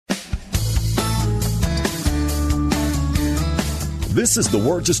This is the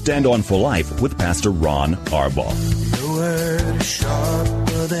Word to Stand On for Life with Pastor Ron Arbaugh. Your word is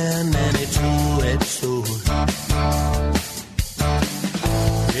sharper than any two-edged sword,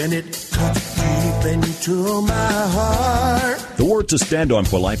 and it cuts deep into my heart. The Word to Stand On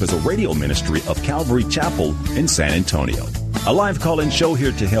for Life is a radio ministry of Calvary Chapel in San Antonio. A live call-in show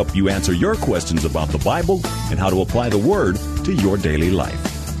here to help you answer your questions about the Bible and how to apply the Word to your daily life.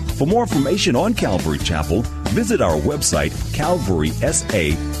 For more information on Calvary Chapel, visit our website,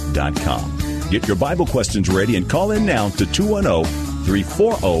 calvarysa.com. Get your Bible questions ready and call in now to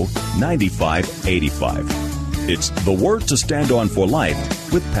 210-340-9585. It's The Word to Stand On for Life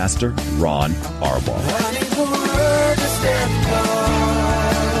with Pastor Ron Arbaugh. I need the word to stand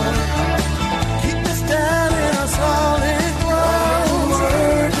on. Keep me standing on solid ground.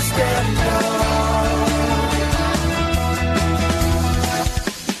 Word to stand on.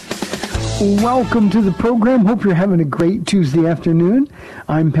 Welcome to the program. Hope you're having a great Tuesday afternoon.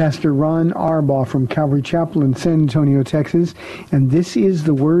 I'm Pastor Ron Arbaugh from Calvary Chapel in San Antonio, Texas, and this is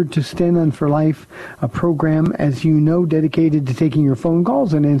the Word to Stand On for Life, a program, as you know, dedicated to taking your phone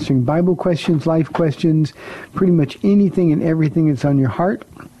calls and answering Bible questions, life questions, pretty much anything and everything that's on your heart.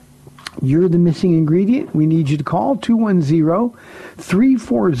 You're the missing ingredient. We need you to call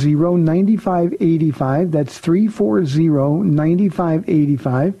 210-340-9585. That's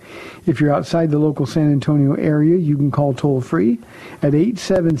 340-9585. If you're outside the local San Antonio area, you can call toll-free at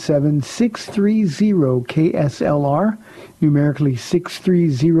 877-630-KSLR, numerically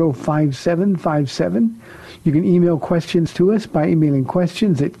 630-5757. You can email questions to us by emailing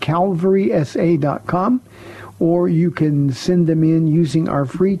questions at calvarysa.com. Or you can send them in using our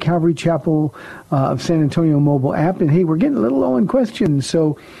free Calvary Chapel of San Antonio mobile app. And hey, we're getting a little low on questions,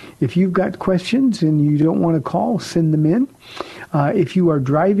 so if you've got questions and you don't want to call, send them in. If you are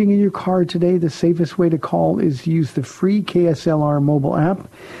driving in your car today, the safest way to call is to use the free KSLR mobile app.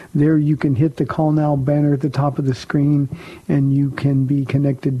 There you can hit the Call Now banner at the top of the screen, and you can be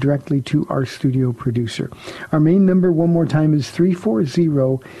connected directly to our studio producer. Our main number, one more time, is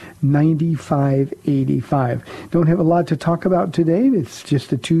 340-9585. Don't have a lot to talk about today. It's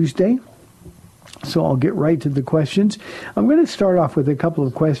just a Tuesday. So I'll get right to the questions. I'm going to start off with a couple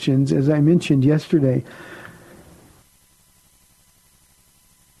of questions. As I mentioned yesterday,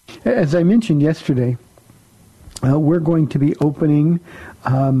 we're going to be opening,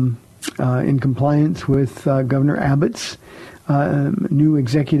 in compliance with Governor Abbott's new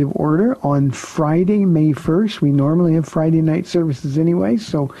executive order on Friday, May 1st. We normally have Friday night services anyway,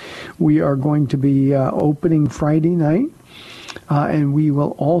 so we are going to be opening Friday night. And we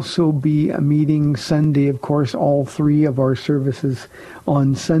will also be meeting Sunday, of course, all three of our services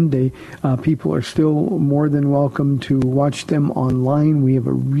on Sunday. People are still more than welcome to watch them online. We have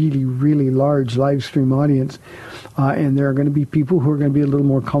a really, really large live stream audience. And there are going to be people who are going to be a little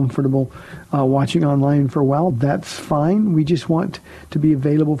more comfortable watching online for a while. That's fine. We just want to be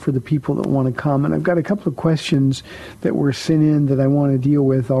available for the people that want to come. And I've got a couple of questions that were sent in that I want to deal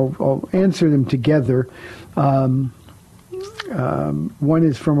with. I'll answer them together. One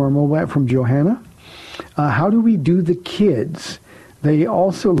is from our mobile app from Johanna. How do we do the kids? They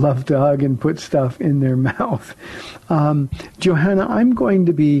also love to hug and put stuff in their mouth. Johanna, I'm going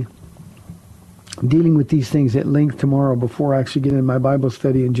to be dealing with these things at length tomorrow before I actually get into my Bible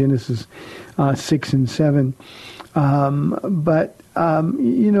study in Genesis 6 and 7. What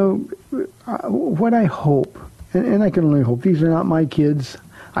I hope, and I can only hope, these are not my kids.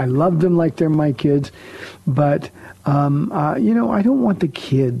 I love them like they're my kids, but I don't want the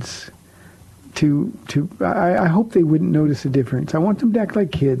kids I hope they wouldn't notice a difference. I want them to act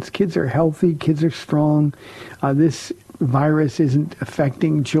like kids. Kids are healthy. Kids are strong. This virus isn't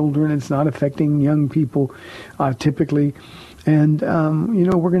affecting children. It's not affecting young people typically. And,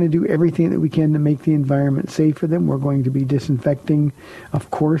 we're going to do everything that we can to make the environment safe for them. We're going to be disinfecting, of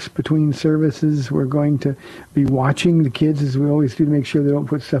course, between services. We're going to be watching the kids, as we always do, to make sure they don't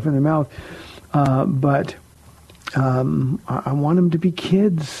put stuff in their mouth. But I want them to be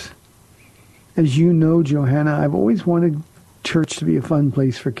kids. As you know, Johanna, I've always wanted church to be a fun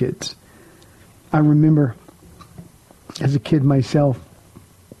place for kids. I remember as a kid myself,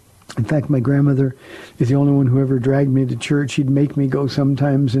 in fact, my grandmother is the only one who ever dragged me to church. She'd make me go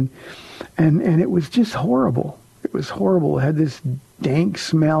sometimes, and it was just horrible. It was horrible. It had this dank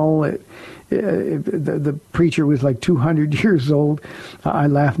smell. The preacher was like 200 years old. I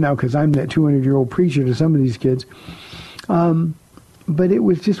laugh now because I'm that 200-year-old preacher to some of these kids. But it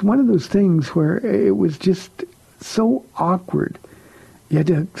was just one of those things where it was just so awkward. You had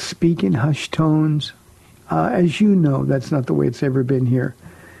to speak in hushed tones. As you know, that's not the way it's ever been here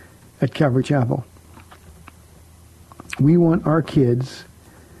at Calvary Chapel. We want our kids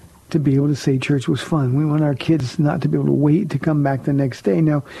to be able to say church was fun. We want our kids not to be able to wait to come back the next day.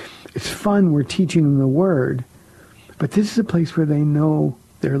 Now, it's fun. We're teaching them the Word. But this is a place where they know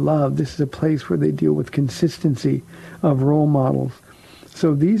they're loved. This is a place where they deal with consistency of role models.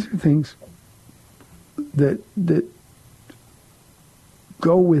 So these are things that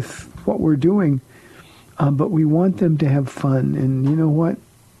go with what we're doing. But we want them to have fun. And you know what?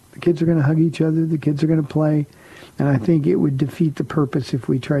 The kids are going to hug each other. The kids are going to play. And I think it would defeat the purpose if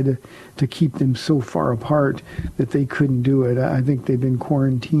we try to keep them so far apart that they couldn't do it. I think they've been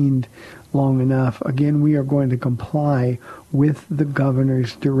quarantined long enough. Again, we are going to comply with the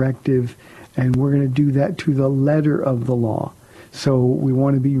governor's directive, and we're going to do that to the letter of the law. So we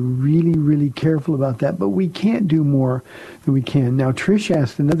want to be really, really careful about that. But we can't do more than we can. Now, Trish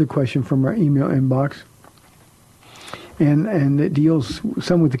asked another question from our email inbox. And it deals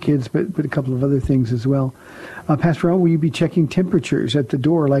some with the kids, but a couple of other things as well. Pastor Ron, will you be checking temperatures at the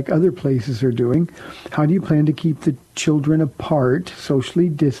door like other places are doing? How do you plan to keep the children apart, socially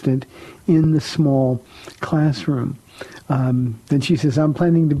distant, in the small classroom? Then she says, I'm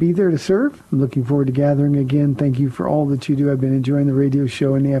planning to be there to serve. I'm looking forward to gathering again. Thank you for all that you do. I've been enjoying the radio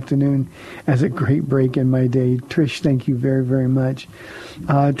show in the afternoon as a great break in my day. Trish, thank you very, very much.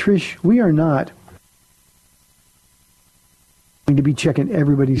 Trish, we are not to be checking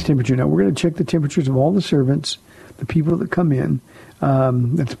everybody's temperature. Now, we're going to check the temperatures of all the servants, the people that come in.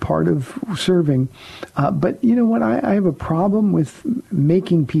 That's part of serving. But you know what? I have a problem with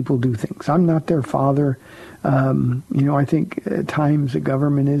making people do things. I'm not their father. I think at times the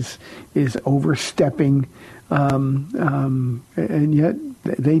government is overstepping, and yet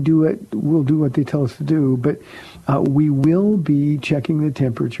they do it. We'll do what they tell us to do. But we will be checking the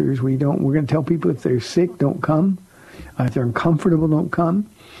temperatures. We're going to tell people if they're sick, don't come. If they're uncomfortable, don't come.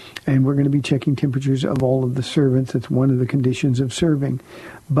 And we're going to be checking temperatures of all of the servants. That's one of the conditions of serving.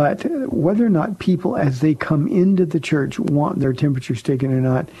 But whether or not people, as they come into the church, want their temperatures taken or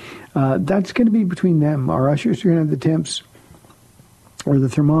not, that's going to be between them. Our ushers are going to have the temps or the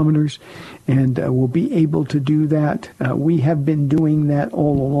thermometers, and we'll be able to do that. We have been doing that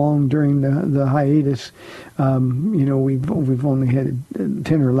all along during the hiatus. We've only had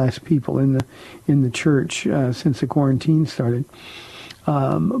 10 or less people in the church since the quarantine started.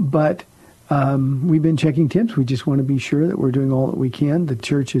 But we've been checking temps. We just want to be sure that we're doing all that we can. The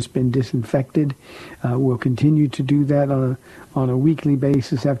church has been disinfected. We'll continue to do that on a weekly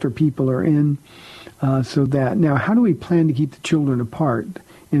basis after people are in. Now, how do we plan to keep the children apart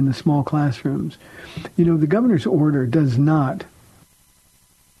in the small classrooms? The governor's order does not,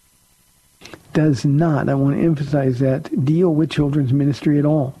 I want to emphasize that, deal with children's ministry at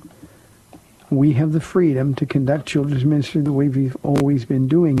all. We have the freedom to conduct children's ministry the way we've always been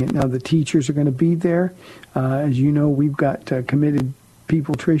doing it. Now, the teachers are going to be there. As you know, we've got committed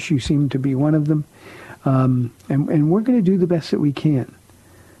people. Trish, you seem to be one of them. And we're going to do the best that we can.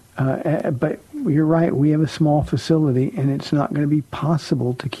 But you're right, we have a small facility, and it's not going to be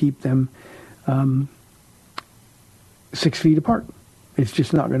possible to keep them 6 feet apart. It's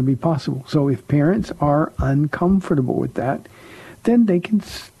just not going to be possible. So if parents are uncomfortable with that, then they can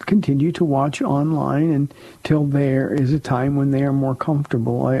continue to watch online until there is a time when they are more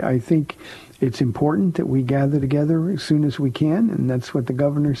comfortable. I think it's important that we gather together as soon as we can, and that's what the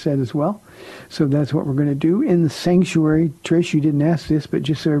governor said as well. So that's what we're going to do. In the sanctuary, Trish, you didn't ask this, but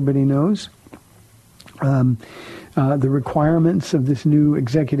just so everybody knows, the requirements of this new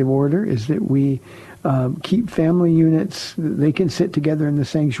executive order is that we keep family units. They can sit together in the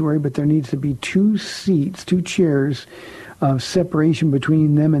sanctuary, but there needs to be 2 chairs of separation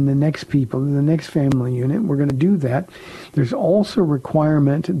between them and the next people, the next family unit. We're going to do that. There's also a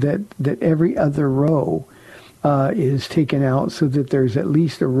requirement that every other row is taken out so that there's at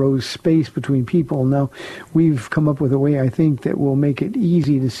least a row's space between people. Now, we've come up with a way, I think, that will make it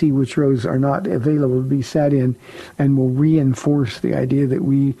easy to see which rows are not available to be sat in, and will reinforce the idea that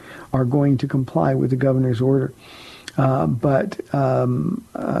we are going to comply with the governor's order. But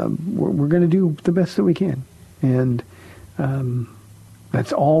we're going to do the best that we can. And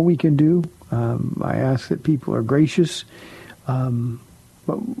that's all we can do. I ask that people are gracious.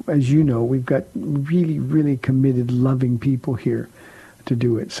 But as you know, we've got really, really committed, loving people here to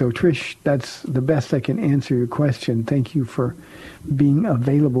do it. So, Trish, that's the best I can answer your question. Thank you for being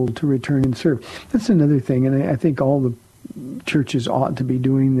available to return and serve. That's another thing, and I think all the churches ought to be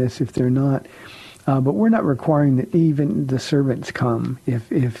doing this if they're not. But we're not requiring that even the servants come. If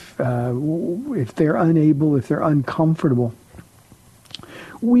they're unable, if they're uncomfortable,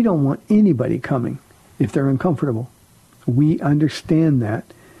 we don't want anybody coming if they're uncomfortable. We understand that.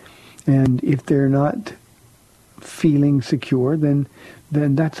 And if they're not feeling secure, then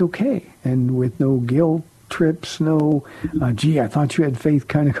that's okay. And with no guilt trips, no, gee, I thought you had faith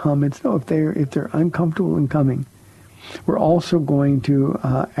kind of comments. No, if they're uncomfortable in coming, we're also going to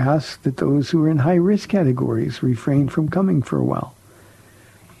ask that those who are in high-risk categories refrain from coming for a while.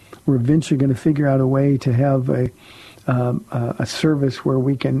 We're eventually going to figure out a way to have a service where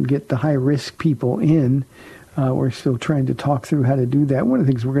we can get the high-risk people in. We're still trying to talk through how to do that. One of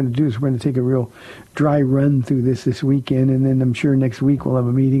the things we're going to do is we're going to take a real dry run through this weekend, and then I'm sure next week we'll have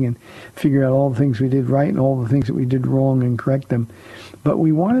a meeting and figure out all the things we did right and all the things that we did wrong and correct them. But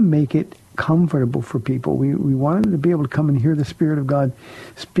we want to make it comfortable for people. We want them to be able to come and hear the Spirit of God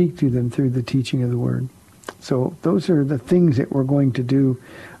speak to them through the teaching of the Word. So those are the things that we're going to do,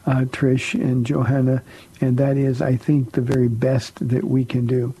 Trish and Johanna, and that is, I think, the very best that we can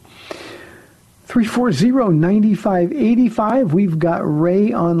do. 340-9585. We've got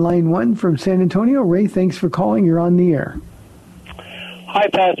Ray on line 1 from San Antonio. Ray, thanks for calling. You're on the air. Hi,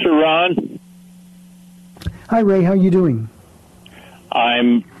 Pastor Ron. Hi, Ray. How you doing?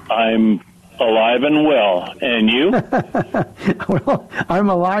 I'm alive and well. And you? Well, I'm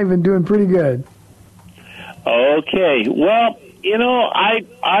alive and doing pretty good. Okay. Well, you know, I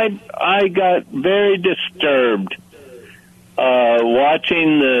got very disturbed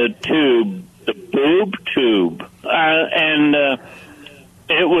watching the boob tube, and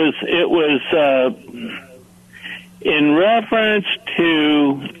it was in reference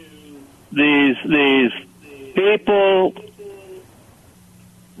to these people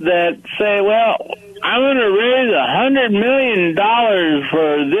that say, well, I'm going to raise $100 million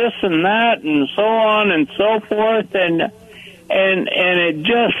for this and that and so on and so forth, and it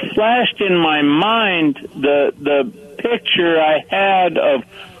just flashed in my mind the picture I had of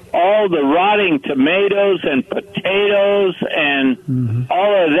all the rotting tomatoes and potatoes and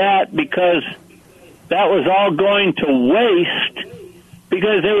all of that, because that was all going to waste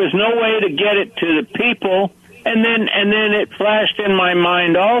because there was no way to get it to the people. And then it flashed in my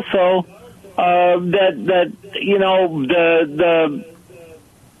mind also that you know the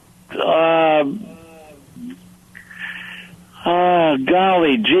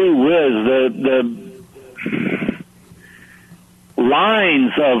golly gee whiz, the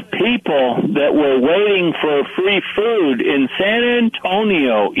lines of people that were waiting for free food in San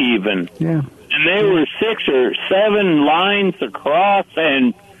Antonio even. Yeah. And they were 6 or 7 lines across,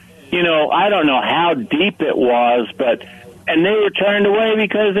 and, you know, I don't know how deep it was, and they were turned away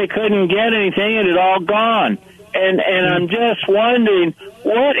because they couldn't get anything, and it all gone. And I'm just wondering,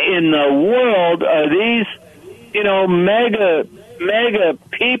 what in the world are these, you know, mega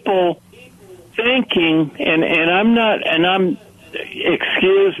people thinking? And I'm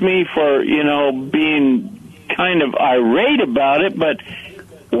excuse me for, you know, being kind of irate about it, but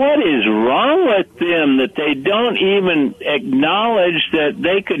what is wrong with them that they don't even acknowledge that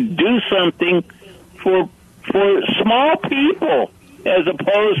they could do something for small people, as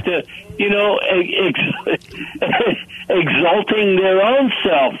opposed to, you know, exalting their own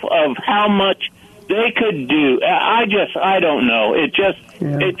self of how much they could do. I don't know.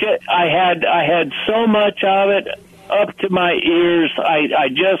 I had so much of it up to my ears. I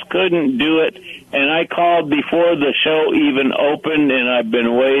just couldn't do it. And I called before the show even opened, and I've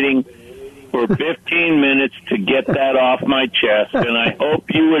been waiting for 15 minutes to get that off my chest. And I hope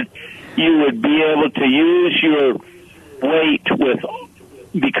you would be able to use your weight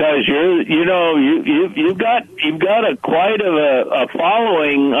because you've got quite of a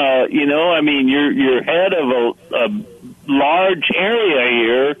following. You know, I mean, you're head of a large area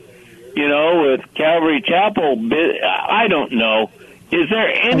here. You know, with Calvary Chapel. I don't know. Is there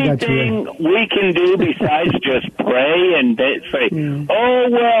anything we can do besides just pray and say, oh,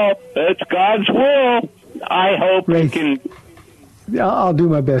 well, it's God's will? I hope Ray, we can. I'll do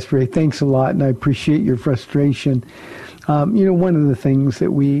my best, Ray. Thanks a lot, and I appreciate your frustration. You know, one of the things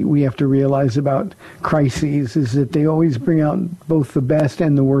that we have to realize about crises is that they always bring out both the best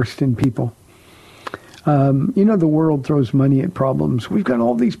and the worst in people. You know, the world throws money at problems. We've got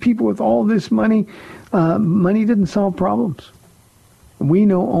all these people with all this money. Money didn't solve problems. We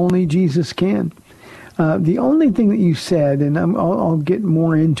know only Jesus can. The only thing that you said, and I'll get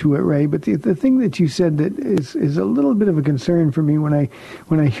more into it, Ray, but the thing that you said that is a little bit of a concern for me when I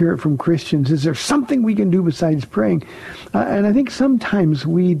hear it from Christians is there something we can do besides praying? And I think sometimes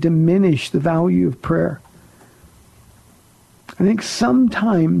we diminish the value of prayer. I think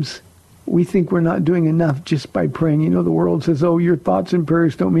sometimes We think we're not doing enough just by praying. You know, the world says, oh, your thoughts and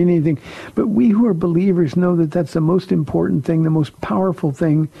prayers don't mean anything. But we who are believers know that that's the most important thing, the most powerful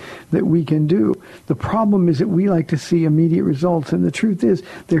thing that we can do. The problem is that we like to see immediate results. And the truth is,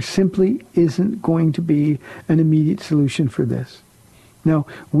 there simply isn't going to be an immediate solution for this. Now,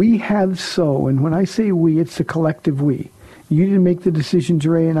 we have so, and when I say we, it's a collective we. You didn't make the decisions,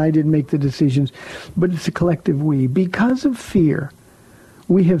 Ray, and I didn't make the decisions. But it's a collective we. Because of fear,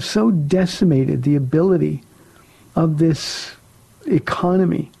 we have so decimated the ability of this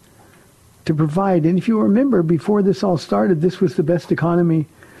economy to provide. And if you remember, before this all started, this was the best economy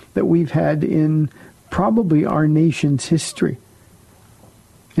that we've had in probably our nation's history.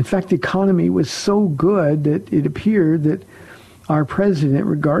 In fact, the economy was so good that it appeared that our president,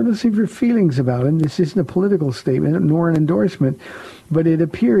 regardless of your feelings about him, this isn't a political statement nor an endorsement, but it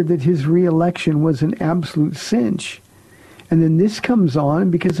appeared that his re-election was an absolute cinch. And then this comes on,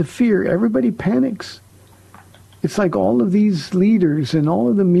 and because of fear, everybody panics. It's like all of these leaders and all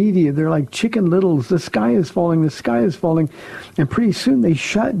of the media, they're like Chicken Littles. The sky is falling, the sky is falling. And pretty soon they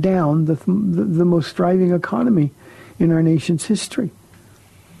shut down the most thriving economy in our nation's history.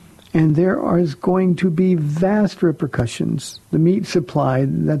 And there is going to be vast repercussions. The meat supply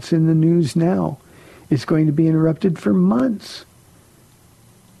that's in the news now is going to be interrupted for months.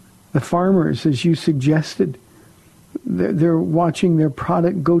 The farmers, as you suggested, they're watching their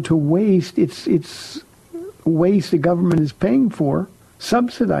product go to waste. It's waste the government is paying for,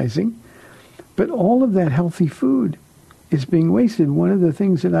 subsidizing. But all of that healthy food is being wasted. One of the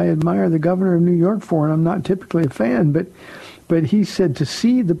things that I admire the governor of New York for, and I'm not typically a fan, but he said to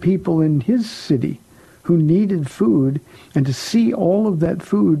see the people in his city who needed food and to see all of that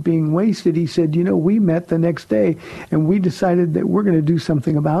food being wasted, he said, you know, we met the next day and we decided that we're going to do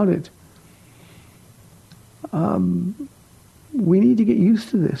something about it. We need to get used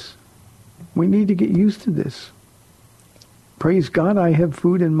to this. We need to get used to this. Praise God, I have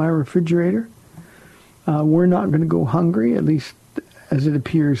food in my refrigerator. We're not going to go hungry, at least as it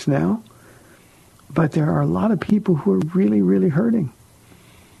appears now. But there are a lot of people who are really, really hurting.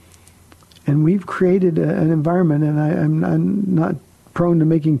 And we've created an environment, and I'm not prone to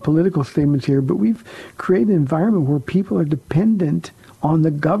making political statements here, but we've created an environment where people are dependent on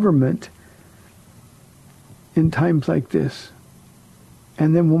the government in times like this.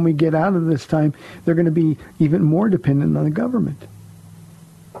 And then when we get out of this time, they're going to be even more dependent on the government.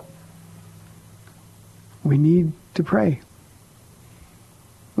 We need to pray.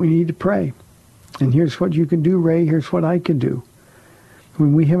 We need to pray. And here's what you can do, Ray. Here's what I can do.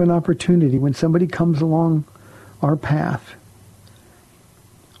 When we have an opportunity, when somebody comes along our path,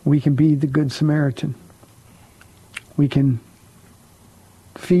 we can be the Good Samaritan. We can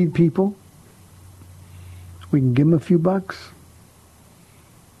feed people. We can give them a few bucks.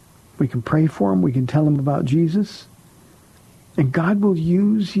 We can pray for them. We can tell them about Jesus. And God will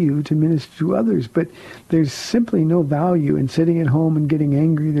use you to minister to others. But there's simply no value in sitting at home and getting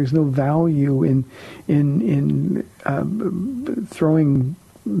angry. There's no value in throwing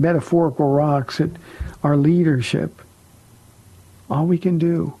metaphorical rocks at our leadership. All we can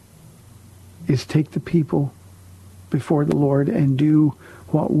do is take the people before the Lord and do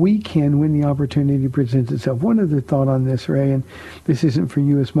what we can when the opportunity presents itself. One other thought on this, Ray, and this isn't for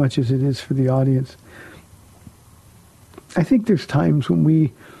you as much as it is for the audience. I think there's times when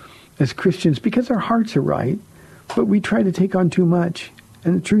we, as Christians, because our hearts are right, but we try to take on too much.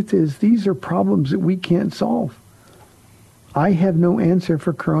 And the truth is, these are problems that we can't solve. I have no answer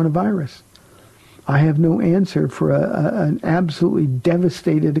for coronavirus. I have no answer for an absolutely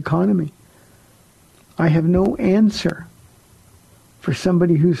devastated economy. I have no answer for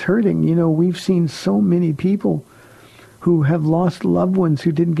somebody who's hurting. You know, we've seen so many people who have lost loved ones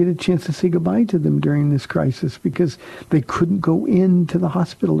who didn't get a chance to say goodbye to them during this crisis because they couldn't go into the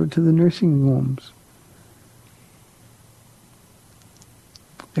hospital or to the nursing homes.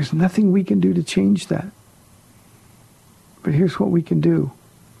 There's nothing we can do to change that. But here's what we can do.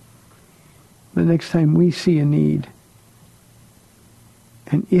 The next time we see a need,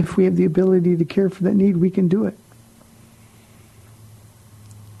 and if we have the ability to care for that need, we can do it.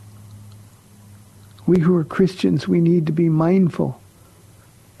 We who are Christians, we need to be mindful,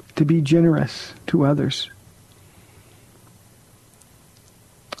 to be generous to others.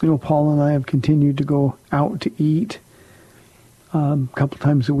 You know, Paul and I have continued to go out to eat a couple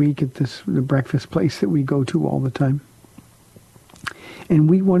times a week at the breakfast place that we go to all the time. And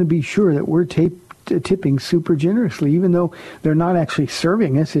we want to be sure that we're tipping super generously, even though they're not actually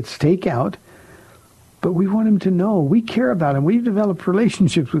serving us, it's takeout. But we want them to know we care about them. We've developed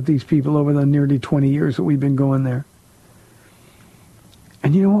relationships with these people over the nearly 20 years that we've been going there.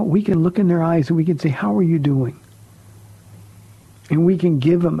 And you know what? We can look in their eyes and we can say, how are you doing? And we can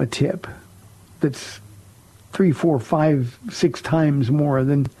give them a tip that's 3, 4, 5, 6 times more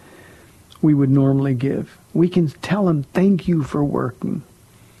than we would normally give. We can tell them, thank you for working.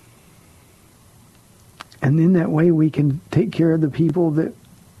 And in that way, we can take care of the people that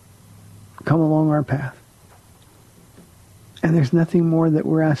come along our path. And there's nothing more that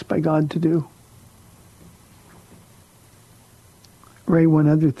we're asked by God to do. Ray, one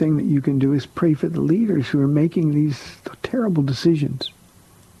other thing that you can do is pray for the leaders who are making these terrible decisions,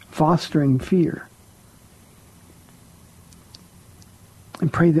 fostering fear.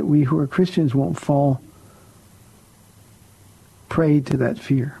 And pray that we who are Christians won't fall prey to that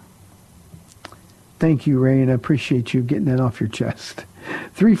fear. Thank you, Ray, and I appreciate you getting that off your chest.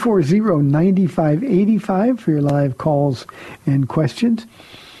 340-9585 for your live calls and questions.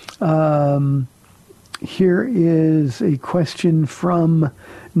 Here is a question from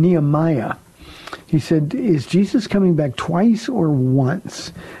Nehemiah. He said, is Jesus coming back twice or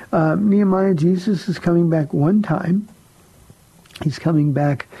once? Nehemiah, Jesus is coming back one time. He's coming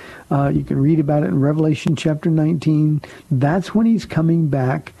back. You can read about it in Revelation chapter 19. That's when he's coming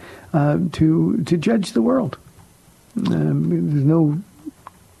back to judge the world. There's no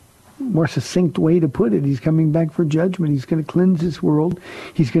more succinct way to put it. He's coming back for judgment. He's going to cleanse this world.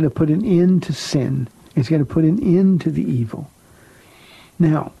 He's going to put an end to sin. He's going to put an end to the evil.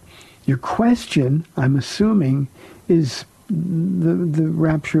 Now, your question, I'm assuming, is the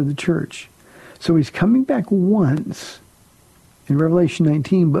rapture of the church. So he's coming back once in Revelation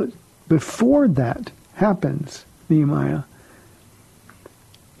 19, but before that happens, Nehemiah,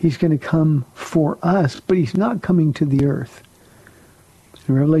 he's going to come for us, but he's not coming to the earth.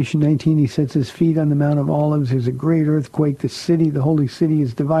 In Revelation 19, he sets his feet on the Mount of Olives. There's a great earthquake. The city, the holy city,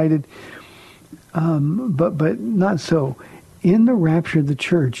 is divided. But not so. In the rapture of the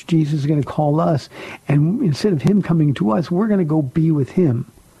church, Jesus is going to call us, and instead of him coming to us, we're going to go be with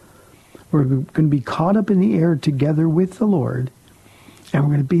him. We're going to be caught up in the air together with the Lord, and we're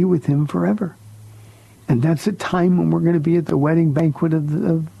going to be with him forever. And that's the time when we're going to be at the wedding banquet of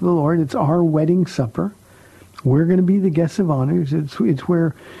the Lord. It's our wedding supper. We're going to be the guests of honors. It's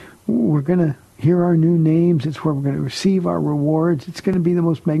where we're going to hear our new names. It's where we're going to receive our rewards. It's going to be the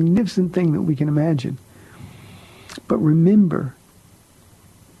most magnificent thing that we can imagine. But remember,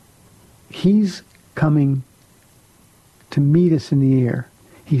 he's coming to meet us in the air.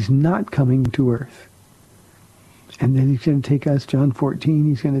 He's not coming to earth. And then he's going to take us, John 14,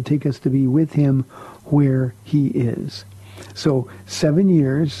 he's going to take us to be with him where he is. So 7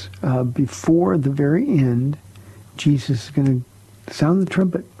 years before the very end, Jesus is going to sound the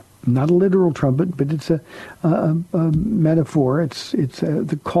trumpet. Not a literal trumpet, but it's a metaphor. It's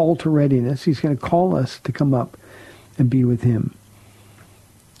the call to readiness. He's going to call us to come up and be with him.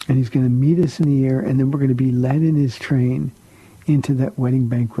 And he's going to meet us in the air, and then we're going to be led in his train into that wedding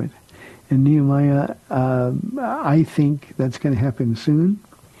banquet. And Nehemiah, I think that's going to happen soon.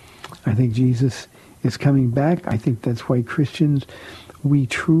 I think Jesus is coming back. I think that's why Christians, we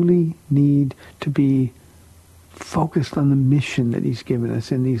truly need to be focused on the mission that he's given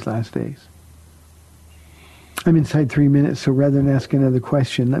us in these last days. I'm inside 3 minutes, so rather than ask another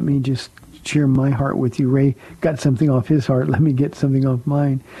question, let me just share my heart with you. Ray got something off his heart. Let me get something off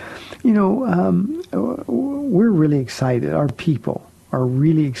mine. You know, we're really excited. Our people are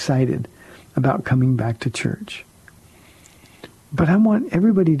really excited about coming back to church. But I want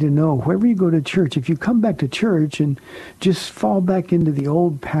everybody to know, wherever you go to church, if you come back to church and just fall back into the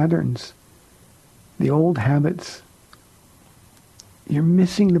old patterns, the old habits, you're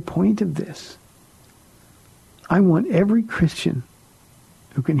missing the point of this. I want every Christian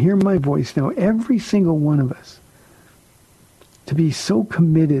who can hear my voice now, every single one of us, to be so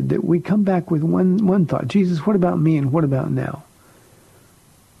committed that we come back with one thought. Jesus, what about me and what about now?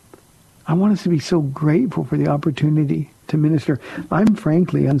 I want us to be so grateful for the opportunity to minister. I'm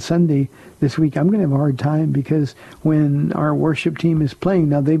frankly, on Sunday this week, I'm going to have a hard time because when our worship team is playing,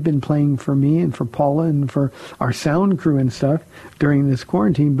 now they've been playing for me and for Paula and for our sound crew and stuff during this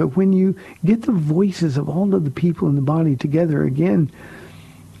quarantine, but when you get the voices of all of the people in the body together again,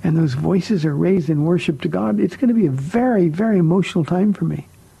 and those voices are raised in worship to God, it's going to be a very, very emotional time for me.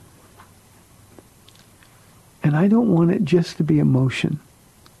 And I don't want it just to be emotion.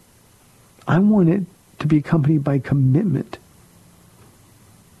 I want it to be accompanied by commitment.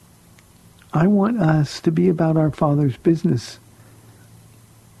 I want us to be about our Father's business.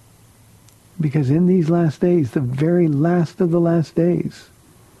 Because in these last days, the very last of the last days,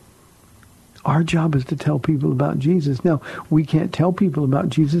 our job is to tell people about Jesus. Now, we can't tell people about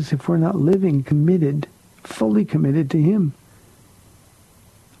Jesus if we're not living committed, fully committed to him.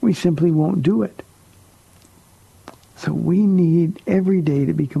 We simply won't do it. So we need every day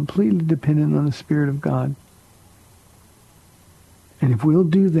to be completely dependent on the Spirit of God. And if we'll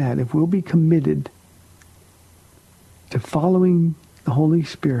do that, if we'll be committed to following the Holy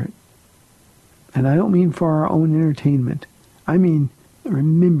Spirit, and I don't mean for our own entertainment. I mean,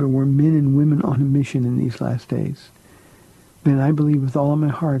 remember, we're men and women on a mission in these last days. Then I believe with all of my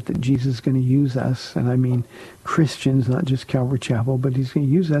heart that Jesus is going to use us, and I mean Christians, not just Calvary Chapel, but he's going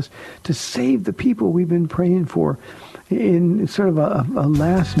to use us to save the people we've been praying for in sort of a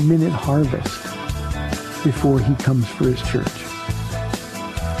last-minute harvest before he comes for his church.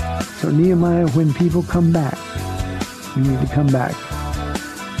 So Nehemiah, when people come back, we need to come back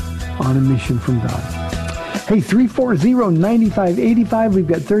on a mission from God. Hey, 340-9585. We've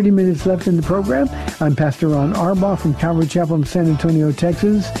got 30 minutes left in the program. I'm Pastor Ron Arbaugh from Calvary Chapel in San Antonio,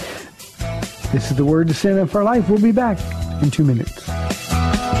 Texas. This is the Word to Stand Up for Life. We'll be back in 2 minutes.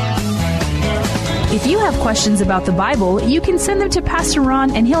 If you have questions about the Bible, you can send them to Pastor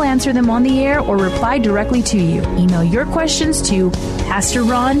Ron and he'll answer them on the air or reply directly to you. Email your questions to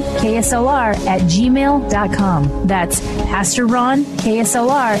PastorRonKSLR@gmail.com. That's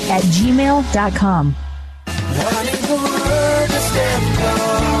PastorRonKSLR@gmail.com. Wanting the Word to stand firm.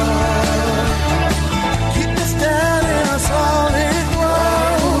 Keep us down in a solid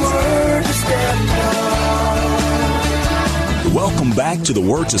ground. Word to stand on. Welcome back to the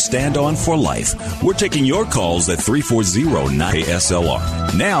Word to Stand On for Life. We're taking your calls at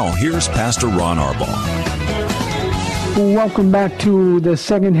 340-9KSLR. Now, here's Pastor Ron Arbaugh. Welcome back to the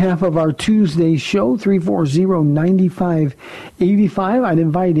second half of our Tuesday show, 340-9585. I'd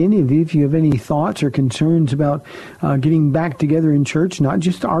invite any of you, if you have any thoughts or concerns about getting back together in church, not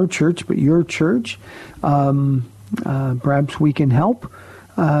just our church, but your church. Perhaps we can help.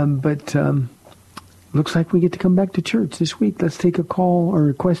 But looks like we get to come back to church this week. Let's take a call or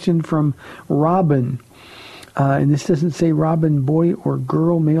a question from Robin. And this doesn't say Robin, boy or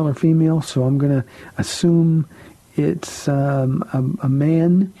girl, male or female, so I'm going to assume it's a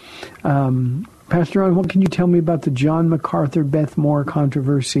man. Pastor Ron, what can you tell me about the John MacArthur, Beth Moore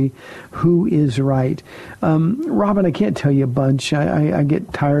controversy? Who is right? Robin, I can't tell you a bunch. I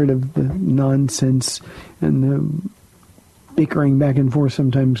get tired of the nonsense and the bickering back and forth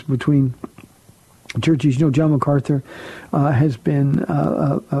sometimes between churches. You know, John MacArthur has been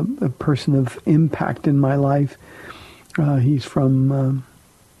a person of impact in my life. He's from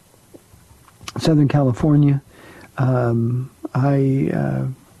Southern California. I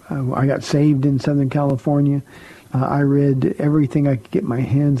got saved in Southern California. I read everything I could get my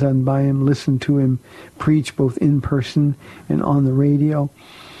hands on by him, listened to him preach both in person and on the radio.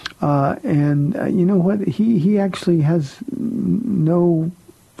 And you know what? He actually has no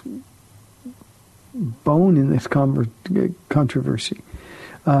bone in this controversy.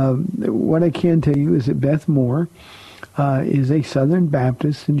 What I can tell you is that Beth Moore is a Southern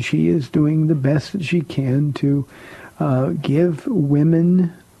Baptist, and she is doing the best that she can to give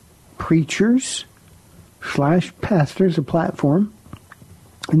women preachers / pastors a platform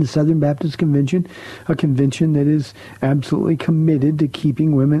in the Southern Baptist Convention, a convention that is absolutely committed to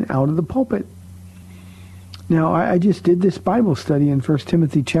keeping women out of the pulpit. Now, I just did this Bible study in 1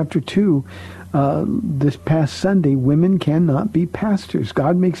 Timothy chapter 2 this past Sunday. Women cannot be pastors.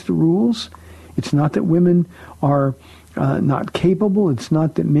 God makes the rules. It's not that women are not capable. It's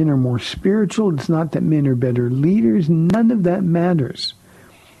not that men are more spiritual. It's not that men are better leaders. None of that matters.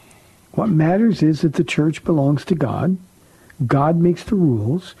 What matters is that the church belongs to God. God makes the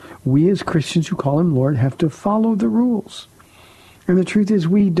rules. We as Christians who call him Lord have to follow the rules. And the truth is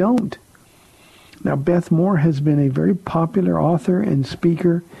we don't. Now, Beth Moore has been a very popular author and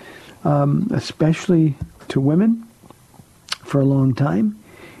speaker, especially to women, for a long time.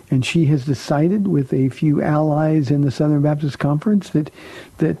 And she has decided with a few allies in the Southern Baptist Conference that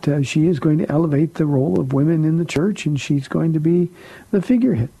she is going to elevate the role of women in the church, and she's going to be the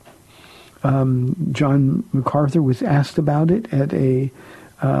figurehead. John MacArthur was asked about it at a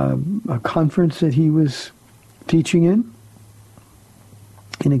conference that he was teaching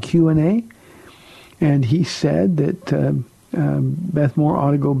in a Q&A, and he said that Beth Moore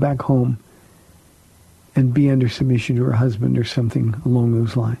ought to go back home and be under submission to her husband or something along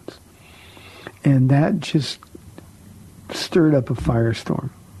those lines. And that just stirred up a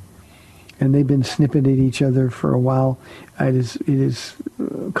firestorm. And they've been snipping at each other for a while. It is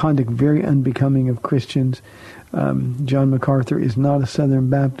conduct very unbecoming of Christians. John MacArthur is not a Southern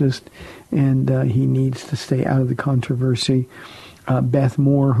Baptist, and he needs to stay out of the controversy. Beth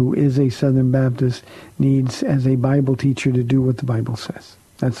Moore, who is a Southern Baptist, needs, as a Bible teacher, to do what the Bible says.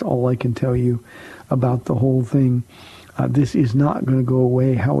 That's all I can tell you about the whole thing. This is not going to go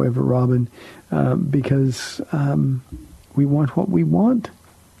away, however, Robin, because we want what we want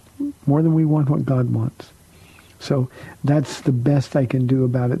more than we want what God wants. So that's the best I can do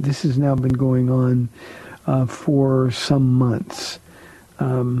about it. This has now been going on for some months.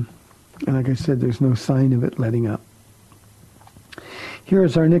 And like I said, there's no sign of it letting up. Here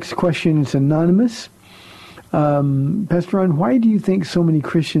is our next question. It's anonymous. Pastor Ron, why do you think so many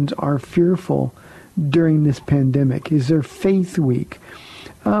Christians are fearful during this pandemic? Is their faith weak?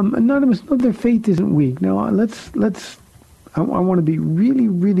 Anonymous, no, their faith isn't weak. No, I want to be really,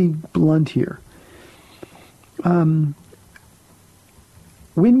 really blunt here. When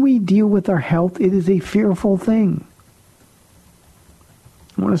we deal with our health, it is a fearful thing.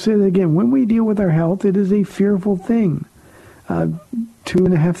 I want to say that again. When we deal with our health, it is a fearful thing.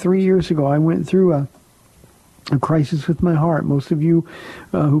 2.5, 3 years ago, I went through a crisis with my heart. Most of you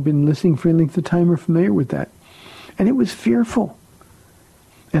who've been listening for a length of time are familiar with that. And it was fearful.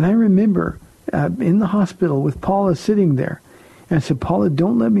 And I remember in the hospital with Paula sitting there. And I said, Paula,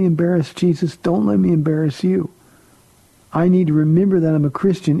 don't let me embarrass Jesus. Don't let me embarrass you. I need to remember that I'm a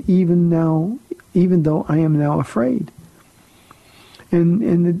Christian even though I am now afraid.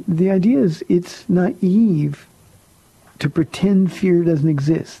 And the idea is it's naive to pretend fear doesn't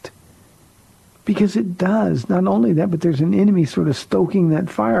exist. Because it does. Not only that, but there's an enemy sort of stoking that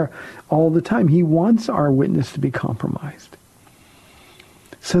fire all the time. He wants our witness to be compromised.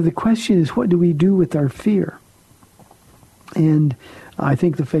 So the question is, what do we do with our fear? And I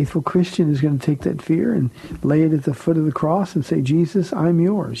think the faithful Christian is going to take that fear and lay it at the foot of the cross and say, Jesus, I'm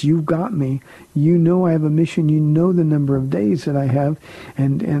yours. You've got me. You know I have a mission. You know the number of days that I have.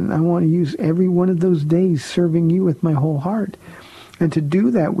 And I want to use every one of those days serving you with my whole heart. And to do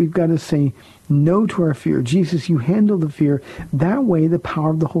that, we've got to say no to our fear. Jesus, you handle the fear. That way, the power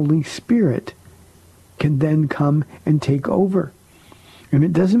of the Holy Spirit can then come and take over. And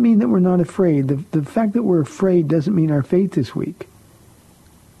it doesn't mean that we're not afraid. The fact that we're afraid doesn't mean our faith is weak.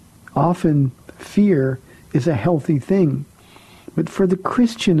 Often, fear is a healthy thing. But for the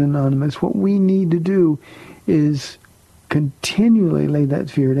Christian, Anonymous, what we need to do is continually lay that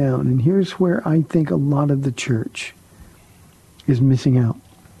fear down. And here's where I think a lot of the church is missing out.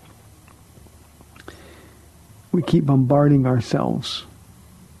 We keep bombarding ourselves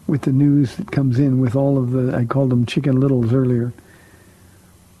with the news that comes in, with all of the, I called them Chicken Littles earlier.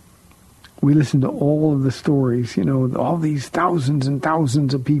 We listen to all of the stories, all these thousands and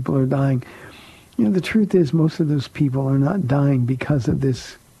thousands of people are dying. The truth is most of those people are not dying because of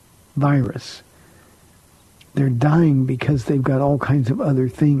this virus. They're dying because they've got all kinds of other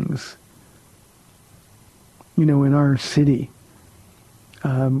things. In our city,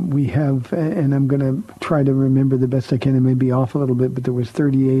 we have, and I'm going to try to remember the best I can, and maybe off a little bit, but there was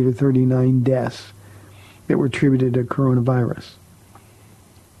 38 or 39 deaths that were attributed to coronavirus.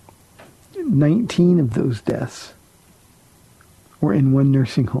 19 of those deaths were in one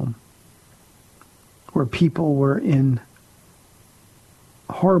nursing home where people were in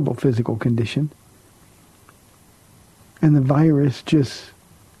horrible physical condition, and the virus just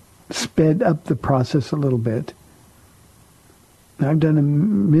sped up the process a little bit. I've done a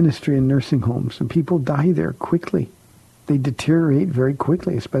ministry in nursing homes, and people die there quickly. They deteriorate very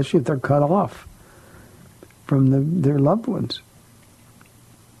quickly, especially if they're cut off from their loved ones.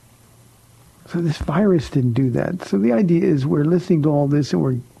 So this virus didn't do that. So the idea is we're listening to all this and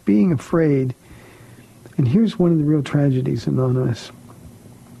we're being afraid. And here's one of the real tragedies, Anonymous.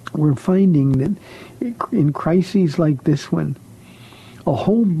 We're finding that in crises like this one, a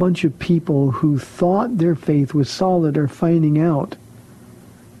whole bunch of people who thought their faith was solid are finding out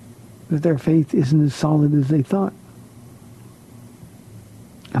that their faith isn't as solid as they thought.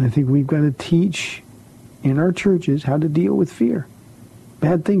 And I think we've got to teach in our churches how to deal with fear.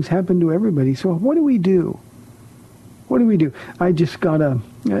 Bad things happen to everybody. So what do we do? What do we do? I just got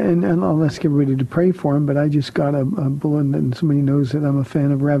and I'll ask everybody to pray for him, but I just got a bulletin, and somebody knows that I'm a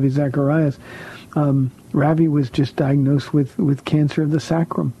fan of Ravi Zacharias. Ravi was just diagnosed with cancer of the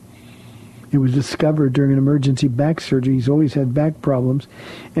sacrum. It was discovered during an emergency back surgery. He's always had back problems,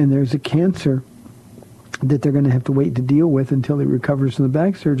 and there's a cancer that they're going to have to wait to deal with until he recovers from the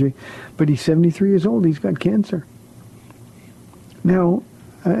back surgery. But he's 73 years old. He's got cancer. Now,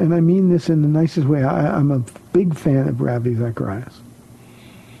 and I mean this in the nicest way, I'm a big fan of Ravi Zacharias.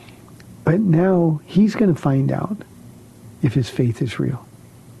 But now he's going to find out if his faith is real.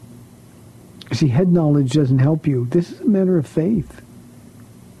 You see, head knowledge doesn't help you. This is a matter of faith.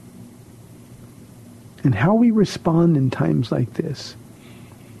 And how we respond in times like this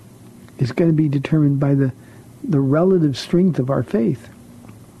is going to be determined by the relative strength of our faith.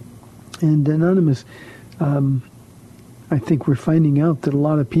 And Anonymous, I think we're finding out that a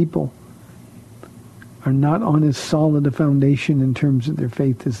lot of people are not on as solid a foundation in terms of their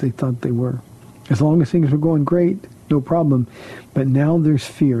faith as they thought they were. As long as things were going great, no problem. But now there's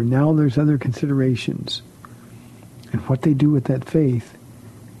fear. Now there's other considerations. And what they do with that faith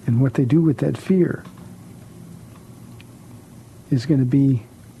and what they do with that fear is going to be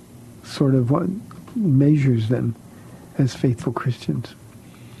sort of what measures them as faithful Christians.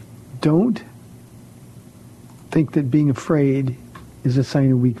 Don't think that being afraid is a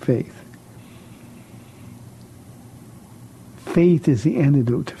sign of weak faith. Faith is the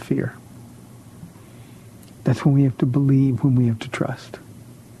antidote to fear. That's when we have to believe, when we have to trust.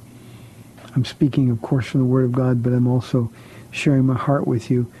 I'm speaking, of course, from the Word of God, but I'm also sharing my heart with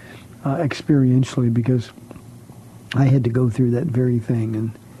you experientially, because I had to go through that very thing,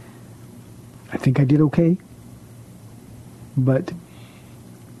 and I think I did okay. But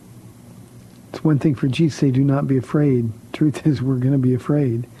it's one thing for Jesus to say, do not be afraid. Truth is, we're going to be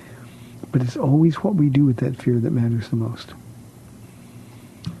afraid. But it's always what we do with that fear that matters the most.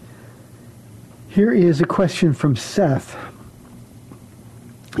 Here is a question from Seth.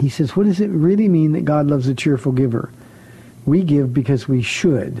 He says, what does it really mean that God loves a cheerful giver? We give because we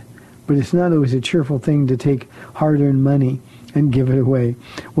should, but it's not always a cheerful thing to take hard-earned money and give it away.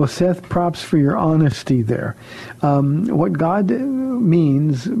 Well, Seth, props for your honesty there. What God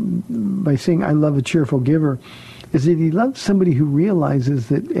means by saying, I love a cheerful giver, is that he loves somebody who realizes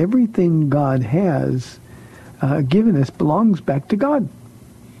that everything God has given us belongs back to God.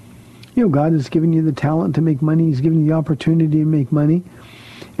 You know, God has given you the talent to make money. He's given you the opportunity to make money.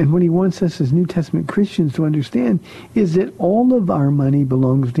 And what he wants us as New Testament Christians to understand is that all of our money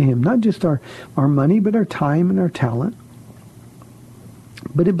belongs to him. Not just our money, but our time and our talent.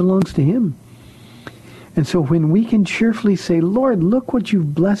 But it belongs to him. And so when we can cheerfully say, Lord, look what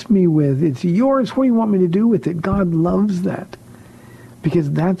you've blessed me with. It's yours. What do you want me to do with it? God loves that. Because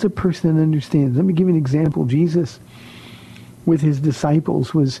that's a person that understands. Let me give you an example. Jesus, with his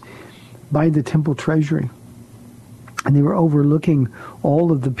disciples, was by the temple treasury. And they were overlooking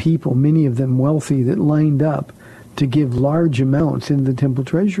all of the people, many of them wealthy, that lined up to give large amounts in the temple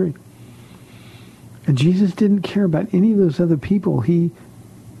treasury. And Jesus didn't care about any of those other people. He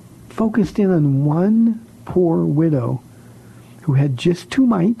focused in on one poor widow who had just 2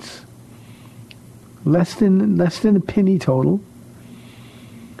 mites, less than a penny total.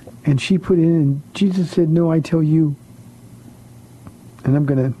 And she put in, and Jesus said, no, I tell you, and I'm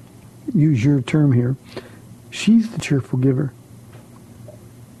going to use your term here, she's the cheerful giver.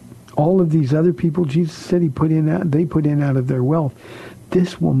 All of these other people, Jesus said, they put in out of their wealth.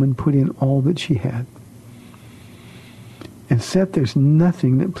 This woman put in all that she had. And Seth, there's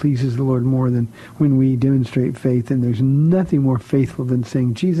nothing that pleases the Lord more than when we demonstrate faith, and there's nothing more faithful than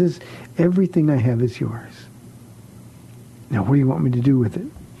saying, Jesus, everything I have is yours. Now, what do you want me to do with it?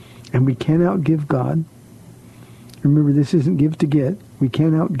 And we can't outgive God. Remember, this isn't give to get. We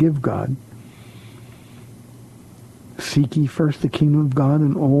can't outgive God. Seek ye first the kingdom of God,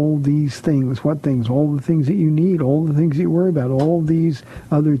 and all these things. What things? All the things that you need, all the things that you worry about, all these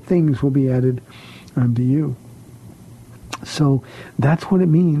other things will be added unto you. So that's what it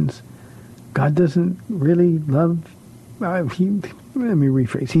means. God doesn't really love, let me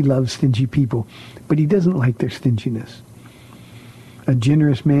rephrase, he loves stingy people, but he doesn't like their stinginess. A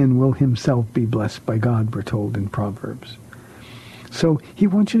generous man will himself be blessed by God, we're told in Proverbs. So he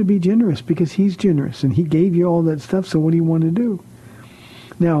wants you to be generous because he's generous, and he gave you all that stuff, so what do you want to do?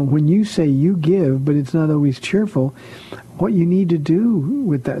 Now, when you say you give, but it's not always cheerful, what you need to do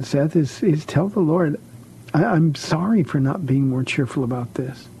with that, Seth, is tell the Lord, I'm sorry for not being more cheerful about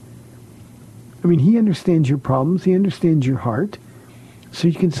this. I mean, he understands your problems. He understands your heart. So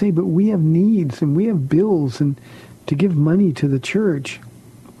you can say, but we have needs and we have bills, and to give money to the church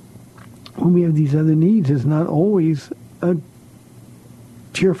when we have these other needs is not always a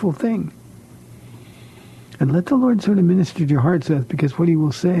cheerful thing. And let the Lord sort of minister to your heart, Seth, because what he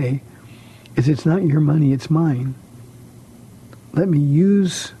will say is, it's not your money, it's mine. Let me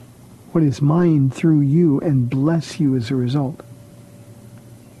use what is mine through you and bless you as a result.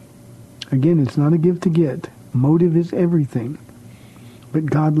 Again, it's not a give to get. Motive is everything. But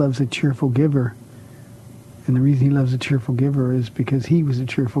God loves a cheerful giver. And the reason he loves a cheerful giver is because he was a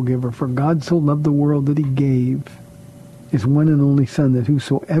cheerful giver. For God so loved the world that he gave his one and only Son, that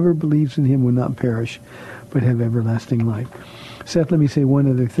whosoever believes in him will not perish, but have everlasting life. Seth, let me say one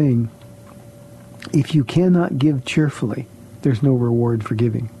other thing. If you cannot give cheerfully, there's no reward for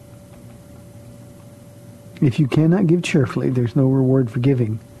giving. If you cannot give cheerfully, there's no reward for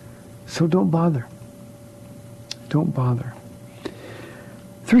giving. So don't bother. Don't bother.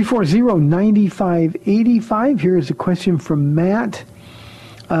 340-9585. Here is a question from Matt.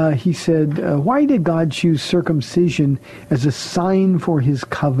 He said, why did God choose circumcision as a sign for his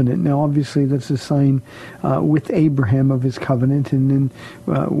covenant? Now, obviously, that's a sign with Abraham of his covenant, and then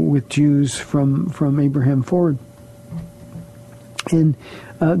with Jews from Abraham forward. And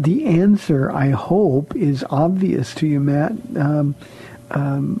the answer, I hope, is obvious to you, Matt.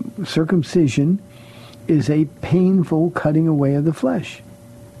 Circumcision is a painful cutting away of the flesh.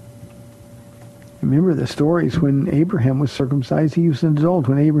 Remember the stories when Abraham was circumcised, he was an adult.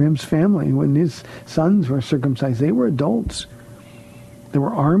 When Abraham's family, when his sons were circumcised, they were adults. There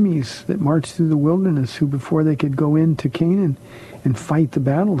were armies that marched through the wilderness who, before they could go into Canaan and fight the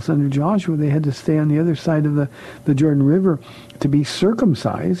battles under Joshua, they had to stay on the other side of the Jordan River to be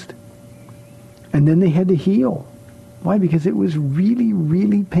circumcised. And then they had to heal. Why? Because it was really,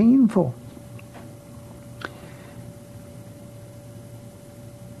 really painful.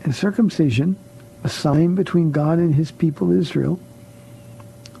 And circumcision, a sign between God and his people Israel,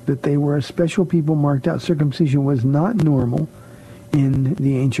 that they were a special people marked out. Circumcision was not normal in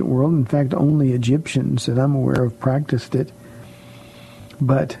the ancient world. In fact, only Egyptians that I'm aware of practiced it,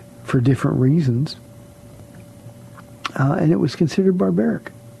 but for different reasons. And it was considered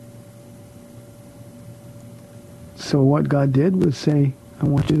barbaric. So what God did was say, I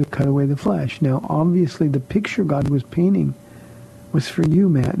want you to cut away the flesh. Now, obviously, the picture God was painting was for you,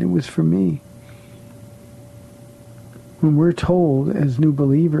 Matt, and it was for me. When we're told as new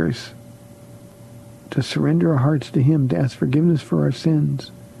believers to surrender our hearts to him, to ask forgiveness for our sins,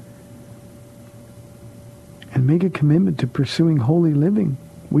 and make a commitment to pursuing holy living,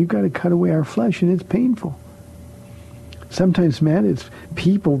 we've got to cut away our flesh, and it's painful. Sometimes, Matt, it's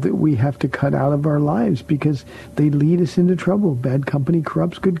people that we have to cut out of our lives because they lead us into trouble. Bad company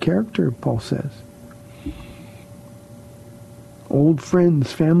corrupts good character, Paul says. Old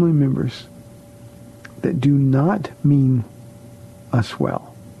friends, family members that do not mean us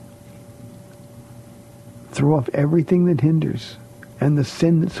well. Throw off everything that hinders and the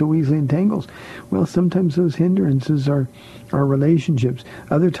sin that so easily entangles. Well, sometimes those hindrances are relationships.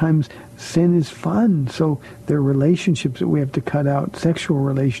 Other times, sin is fun. So there are relationships that we have to cut out. Sexual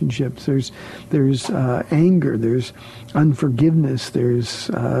relationships. There's anger. There's unforgiveness. There's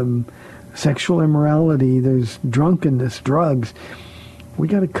sexual immorality. There's drunkenness, drugs. We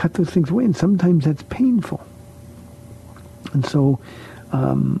got to cut those things away, and sometimes that's painful. And so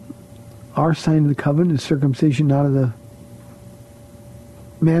our sign of the covenant is circumcision, not of the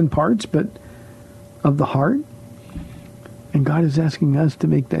man parts, but of the heart. And God is asking us to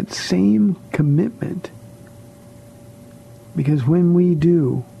make that same commitment, because when we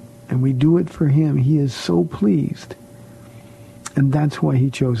do, and we do it for him, he is so pleased. And that's why he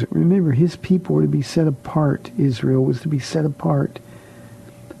chose it. Remember, his people were to be set apart. Israel was to be set apart,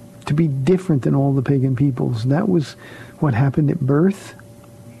 to be different than all the pagan peoples. That was what happened at birth.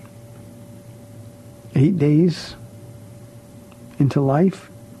 8 days into life.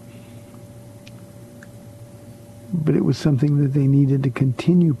 But it was something that they needed to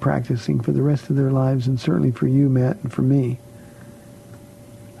continue practicing for the rest of their lives, and certainly for you, Matt, and for me.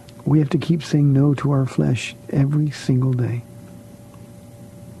 We have to keep saying no to our flesh every single day.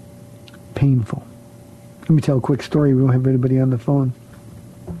 Painful. Let me tell a quick story. We don't have anybody on the phone.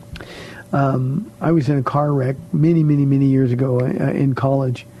 I was in a car wreck many, many, many years ago in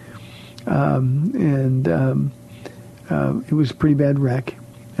college. It was a pretty bad wreck.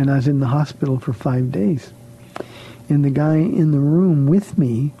 And I was in the hospital for 5 days. And the guy in the room with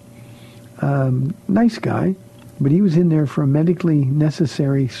me, nice guy, but he was in there for a medically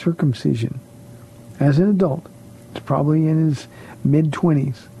necessary circumcision as an adult. He's probably in his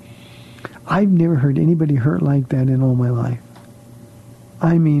mid-20s. I've never heard anybody hurt like that in all my life.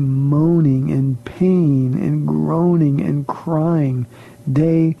 I mean, moaning and pain and groaning and crying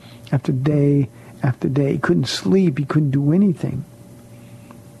day after day after day. He couldn't sleep. He couldn't do anything.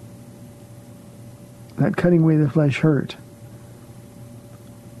 That cutting away the flesh hurt.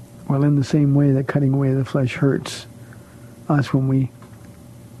 Well, in the same way that cutting away the flesh hurts us when we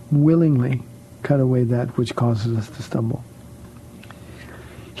willingly cut away that which causes us to stumble.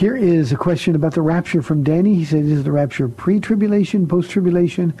 Here is a question about the rapture from Danny. He said, is the rapture pre-tribulation,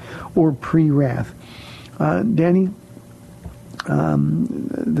 post-tribulation, or pre-wrath? Danny,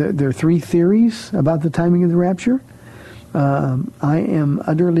 there are three theories about the timing of the rapture. I am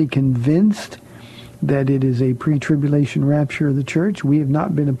utterly convinced that it is a pre-tribulation rapture of the church. We have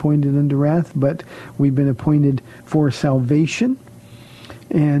not been appointed unto wrath, but we've been appointed for salvation.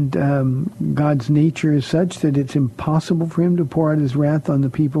 And God's nature is such that it's impossible for him to pour out his wrath on the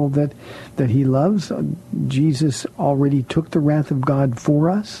people that he loves. Jesus already took the wrath of God for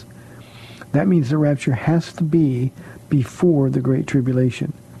us. That means the rapture has to be before the Great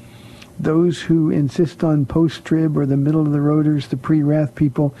Tribulation. Those who insist on post-trib or the middle of the roaders, the pre-wrath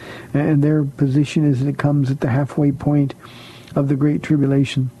people, and their position is that it comes at the halfway point of the Great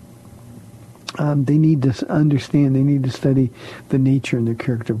Tribulation. They need to understand, they need to study the nature and the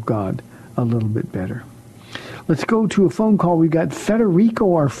character of God a little bit better. Let's go to a phone call. We've got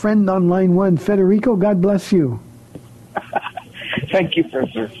Federico, our friend on line one. Federico, God bless you. Thank you,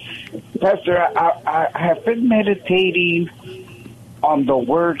 Pastor. Pastor, I have been meditating on the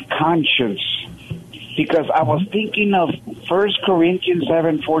word conscience because I was thinking of 1 Corinthians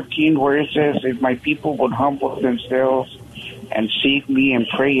 7:14, where it says, if my people would humble themselves and seek me and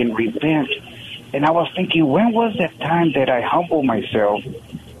pray and repent. And I was thinking, when was that time that I humbled myself?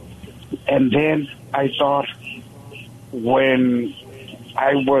 And then I thought, when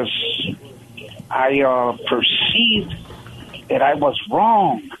I perceived that I was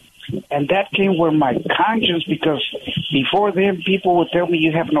wrong. And that came with my conscience, because before then people would tell me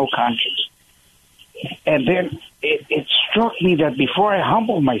you have no conscience. And then it struck me that before I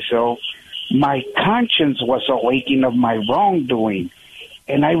humbled myself, my conscience was awakening of my wrongdoing.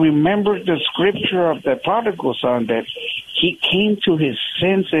 And I remembered the scripture of the prodigal son, that he came to his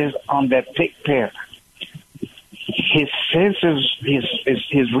senses on that pig pen. His senses,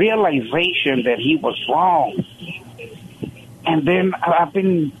 his realization that he was wrong. And then I've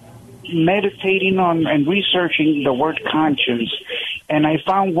been meditating on and researching the word conscience, and I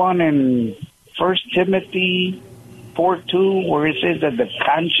found one in 1 Timothy 4:2, where it says that the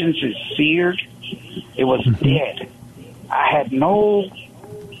conscience is seared. It was dead. I had no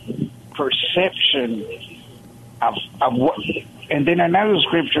perception of what. And then another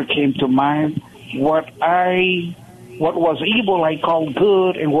scripture came to mind. What was evil I called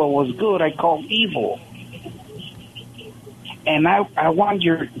good, and what was good I called evil. And I want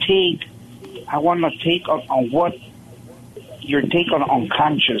your take. I want to take on what your take on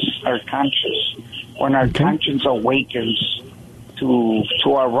conscience, our conscience, when our conscience awakens to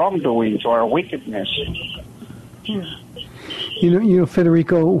our wrongdoing, to our wickedness. You know,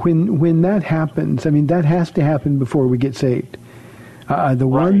 Federico, when that happens, I mean, that has to happen before we get saved.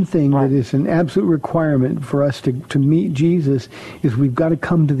 One thing that is an absolute requirement for us to meet Jesus is we've got to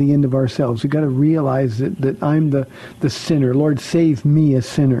come to the end of ourselves. We've got to realize that I'm the sinner. Lord, save me, a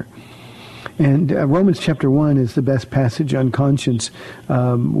sinner. And Romans chapter 1 is the best passage on conscience.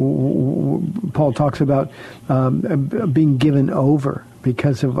 Paul talks about being given over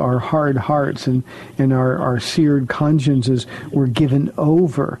because of our hard hearts and our seared consciences. We're given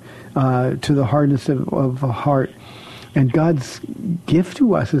over to the hardness of a heart. And God's gift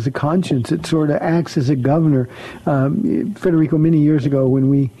to us is a conscience. It sort of acts as a governor. Federico, many years ago when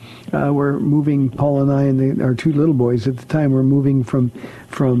we were moving, Paul and I and our two little boys at the time were moving from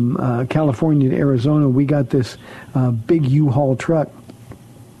California to Arizona, we got this big U-Haul truck.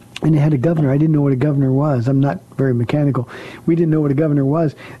 And it had a governor. I didn't know what a governor was. I'm not very mechanical. We didn't know what a governor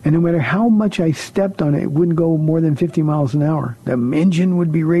was. And no matter how much I stepped on it, it wouldn't go more than 50 miles an hour. The engine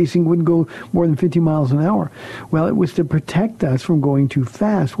would be racing, wouldn't go more than 50 miles an hour. Well, it was to protect us from going too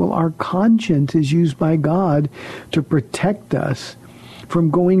fast. Well, our conscience is used by God to protect us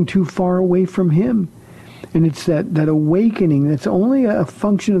from going too far away from Him. And it's that awakening that's only a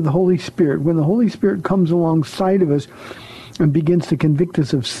function of the Holy Spirit. When the Holy Spirit comes alongside of us and begins to convict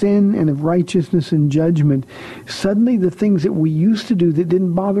us of sin and of righteousness and judgment, suddenly the things that we used to do that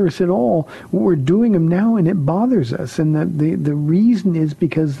didn't bother us at all, we're doing them now and it bothers us. And the reason is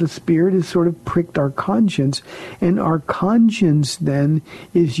because the Spirit has sort of pricked our conscience, and our conscience then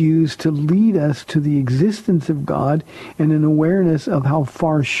is used to lead us to the existence of God and an awareness of how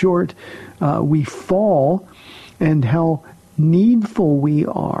far short we fall and how needful we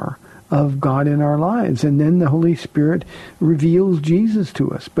are of God in our lives. And then the Holy Spirit reveals Jesus to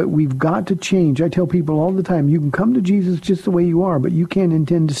us. But we've got to change. I tell people all the time, you can come to Jesus just the way you are, but you can't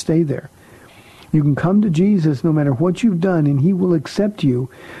intend to stay there. You can come to Jesus no matter what you've done, and He will accept you,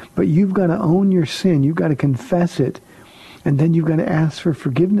 but you've got to own your sin. You've got to confess it, and then you've got to ask for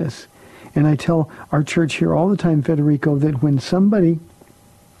forgiveness. And I tell our church here all the time, Federico, that when somebody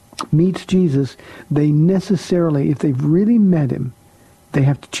meets Jesus, they necessarily, if they've really met Him, they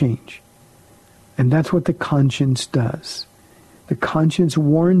have to change. And that's what the conscience does. The conscience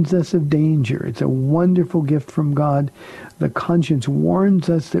warns us of danger. It's a wonderful gift from God. The conscience warns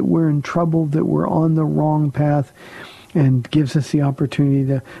us that we're in trouble, that we're on the wrong path. and gives us the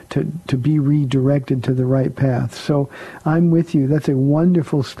opportunity to be redirected to the right path. So I'm with you. That's a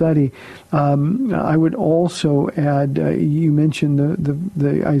wonderful study. I would also add, you mentioned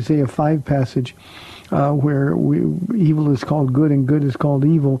the Isaiah 5 passage, where evil is called good and good is called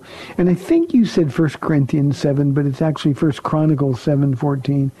evil. And I think you said 1 Corinthians 7, but it's actually 1 Chronicles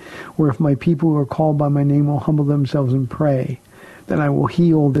 7:14, where if my people who are called by my name will humble themselves and pray, then I will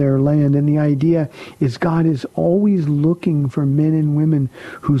heal their land. And the idea is God is always looking for men and women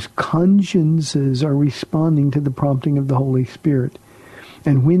whose consciences are responding to the prompting of the Holy Spirit.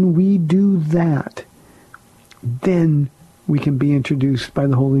 And when we do that, then we can be introduced by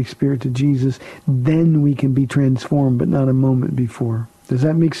the Holy Spirit to Jesus. Then we can be transformed, but not a moment before. Does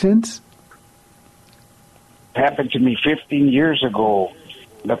that make sense? It happened to me 15 years ago.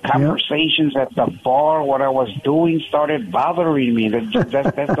 The conversations at the bar, what I was doing, started bothering me. That's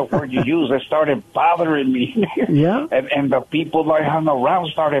the word you use. It started bothering me. Yeah. And the people that I hung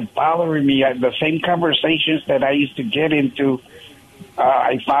around started bothering me. The same conversations that I used to get into,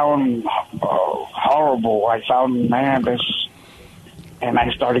 I found horrible. I found, man, this... And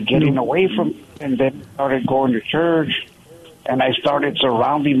I started getting away from, and then started going to church, and I started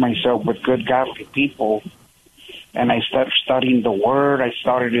surrounding myself with good, godly people, and I started studying the Word. I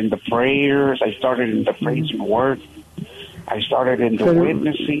started in the prayers. I started in the praise and work. I started in the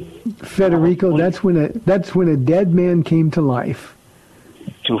witnessing. Federico, that's when a dead man came to life.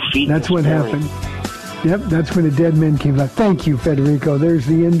 To feed. That's what happened. Yep, that's when a dead man came to life. Thank you, Federico. There's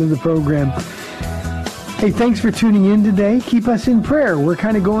the end of the program. Hey, thanks for tuning in today. Keep us in prayer. We're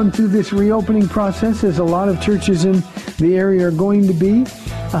kind of going through this reopening process, as a lot of churches in the area are going to be.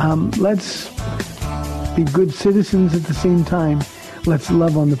 Let's be good citizens at the same time. Let's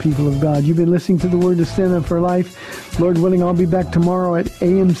love on the people of God. You've been listening to The Word to Stand Up for Life. Lord willing, I'll be back tomorrow at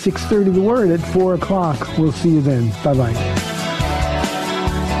AM 630, The Word, at 4 o'clock. We'll see you then. Bye-bye.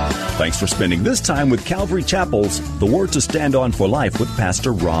 Thanks for spending this time with Calvary Chapel's The Word to Stand On for Life with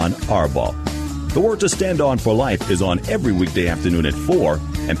Pastor Ron Arbaugh. The Word to Stand On for Life is on every weekday afternoon at 4,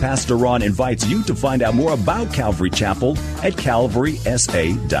 and Pastor Ron invites you to find out more about Calvary Chapel at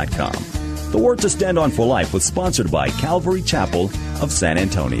calvarysa.com. The Word to Stand On for Life was sponsored by Calvary Chapel of San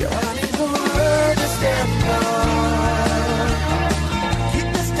Antonio. The Word to stand on.